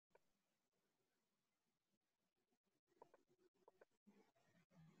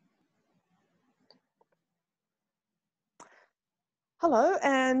Hello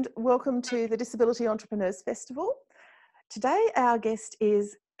and welcome to the Disability Entrepreneurs Festival. Today our guest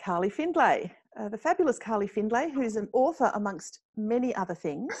is Carly Findlay, the fabulous Carly Findlay, who's an author amongst many other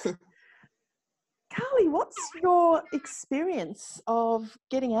things. Carly, what's your experience of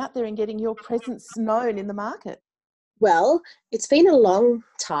getting out there and getting your presence known in the market? Well, it's been a long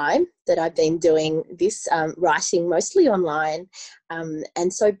time that I've been doing this, writing mostly online.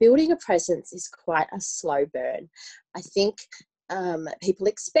 And so building a presence is quite a slow burn. I think people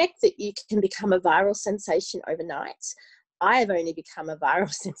expect that you can become a viral sensation overnight. I have only become a viral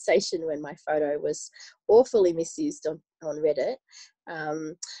sensation when my photo was awfully misused on Reddit.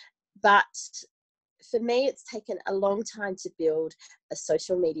 But for me, it's taken a long time to build a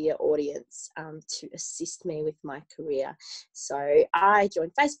social media audience to assist me with my career. So I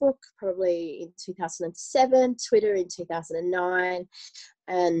joined Facebook probably in 2007, Twitter in 2009,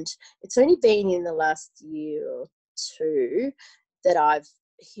 and it's only been in the last year or two that I've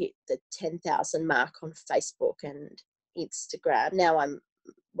hit the 10,000 mark on Facebook and Instagram. Now I'm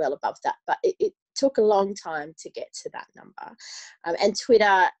well above that, but it took a long time to get to that number. And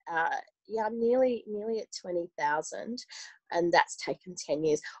Twitter, I'm nearly at 20,000, and that's taken 10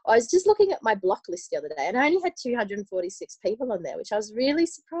 years. I was just looking at my block list the other day, and I only had 246 people on there, which I was really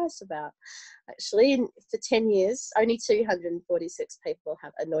surprised about. Actually, for 10 years, only 246 people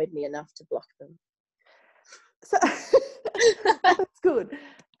have annoyed me enough to block them. So that's good.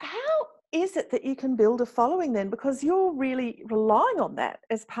 How is it that you can build a following then? Because you're really relying on that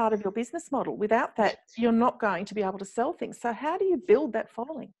as part of your business model. Without that, you're not going to be able to sell things. So how do you build that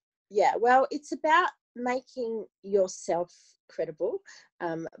following? Yeah, well, it's about making yourself credible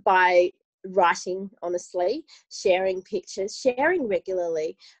by writing honestly, sharing pictures, sharing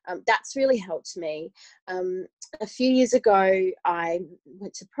regularly. That's really helped me. A few years ago, I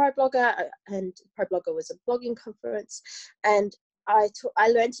went to ProBlogger, and ProBlogger was a blogging conference, and I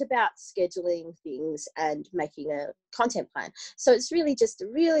learned about scheduling things and making a content plan. So it's really just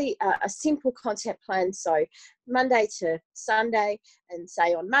a simple content plan. So Monday to Sunday, and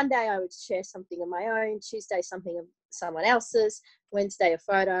say on Monday I would share something of my own, Tuesday something of someone else's, Wednesday a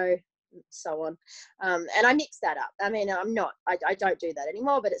photo, so on. And I mix that up. I mean, I don't do that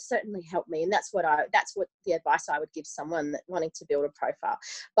anymore, but it certainly helped me. And that's what the advice I would give someone that wanting to build a profile,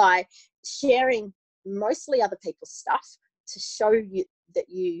 by sharing mostly other people's stuff to show you that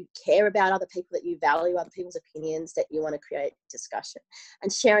you care about other people, that you value other people's opinions, that you want to create discussion,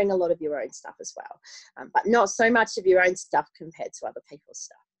 and sharing a lot of your own stuff as well. But not so much of your own stuff compared to other people's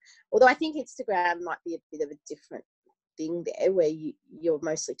stuff. Although I think Instagram might be a bit of a different thing there, where you're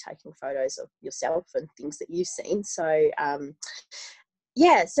mostly taking photos of yourself and things that you've seen. So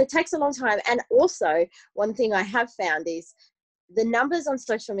so it takes a long time. And also, one thing I have found is the numbers on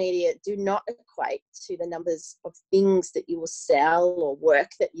social media do not equate to the numbers of things that you will sell or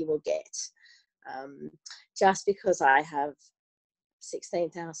work that you will get. Just because I have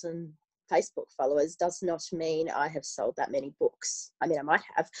 16,000 Facebook followers does not mean I have sold that many books. I mean, I might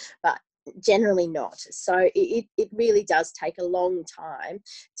have, but generally not. So it really does take a long time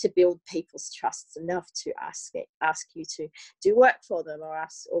to build people's trust enough to ask you to do work for them, or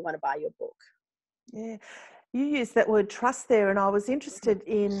want to buy your book. Yeah. You used that word trust there, and I was interested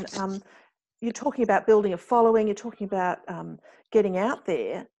in, you're talking about building a following, you're talking about getting out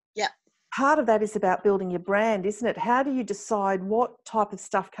there. Yeah. Part of that is about building your brand, isn't it? How do you decide what type of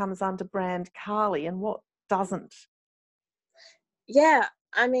stuff comes under brand Carly and what doesn't? Yeah,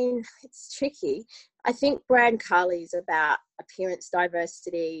 I mean, it's tricky. I think brand Carly is about appearance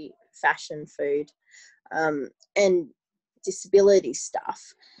diversity, fashion, food, and disability stuff.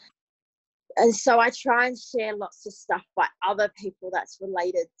 And so I try and share lots of stuff by other people that's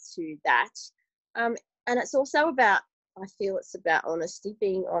related to that. And it's also about, I feel it's about honesty,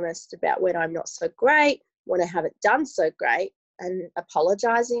 being honest about when I'm not so great, when I haven't done so great, and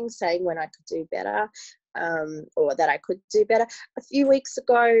apologising, saying when I could do better, or that I could do better. A few weeks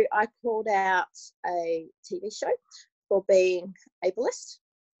ago, I called out a TV show for being ableist,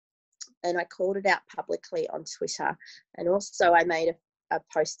 and I called it out publicly on Twitter. And also I made a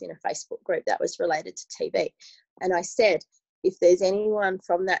post in a Facebook group that was related to TV. And I said, if there's anyone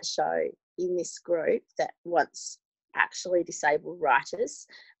from that show in this group that wants actually disabled writers,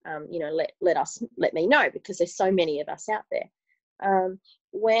 let me know, because there's so many of us out there.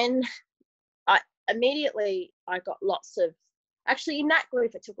 When I got lots of, actually in that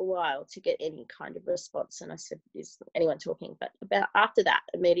group it took a while to get any kind of response, and I said, is anyone talking? But about after that,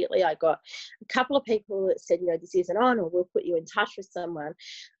 immediately I got a couple of people that said, this isn't on, or we'll put you in touch with someone.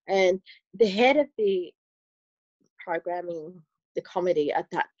 And the head of the programming the comedy at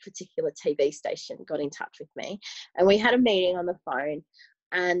that particular TV station got in touch with me, and we had a meeting on the phone,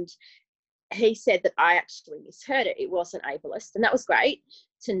 and he said that I actually misheard it. It wasn't ableist, and that was great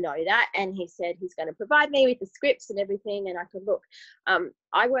to know that. And he said he's going to provide me with the scripts and everything, and I could look.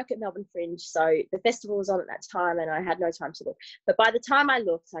 I work at Melbourne Fringe, so the festival was on at that time, and I had no time to look. But by the time I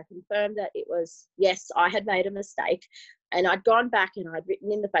looked, I confirmed that it was, yes, I had made a mistake. And I'd gone back and I'd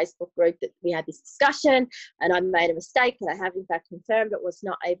written in the Facebook group that we had this discussion, and I made a mistake, and I have in fact confirmed it was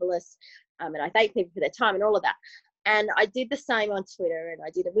not ableist. And I thank people for their time and all of that. And I did the same on Twitter, and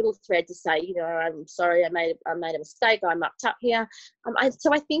I did a little thread to say, you know, I'm sorry, I made a mistake. I mucked up here.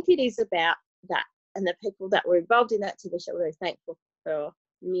 So I think it is about that, and the people that were involved in that TV show were very thankful for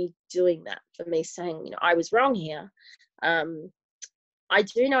me doing that, for me saying, you know, I was wrong here. I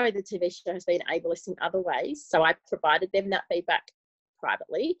do know the TV show has been ableist in other ways, so I provided them that feedback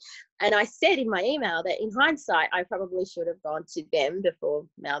privately. And I said in my email that in hindsight, I probably should have gone to them before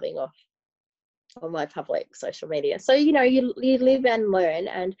mouthing off on my public social media. So, you know, you live and learn.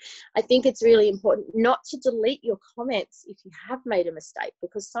 And I think it's really important not to delete your comments if you have made a mistake,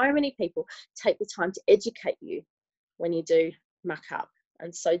 because so many people take the time to educate you when you do muck up.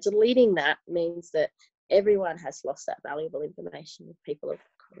 And so deleting that means that everyone has lost that valuable information if people have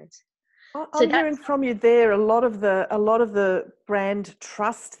commented. I'm hearing from you there, a lot of the brand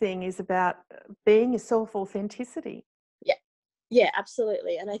trust thing is about being yourself, authenticity. Yeah,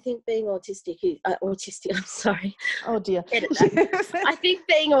 absolutely. And I think being autistic is I'm sorry. Oh dear. I think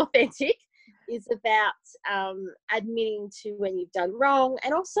being authentic is about admitting to when you've done wrong,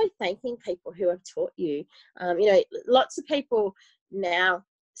 and also thanking people who have taught you. You know, lots of people now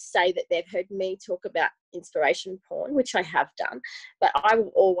say that they've heard me talk about inspiration porn, which I have done, but I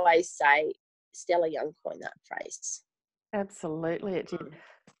will always say Stella Young coined that phrase. Absolutely, it did.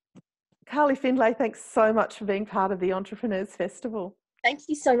 Carly Findlay, thanks so much for being part of the Entrepreneurs Festival. Thank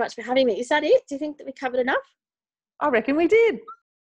you so much for having me. Is that it? Do you think that we covered enough? I reckon we did.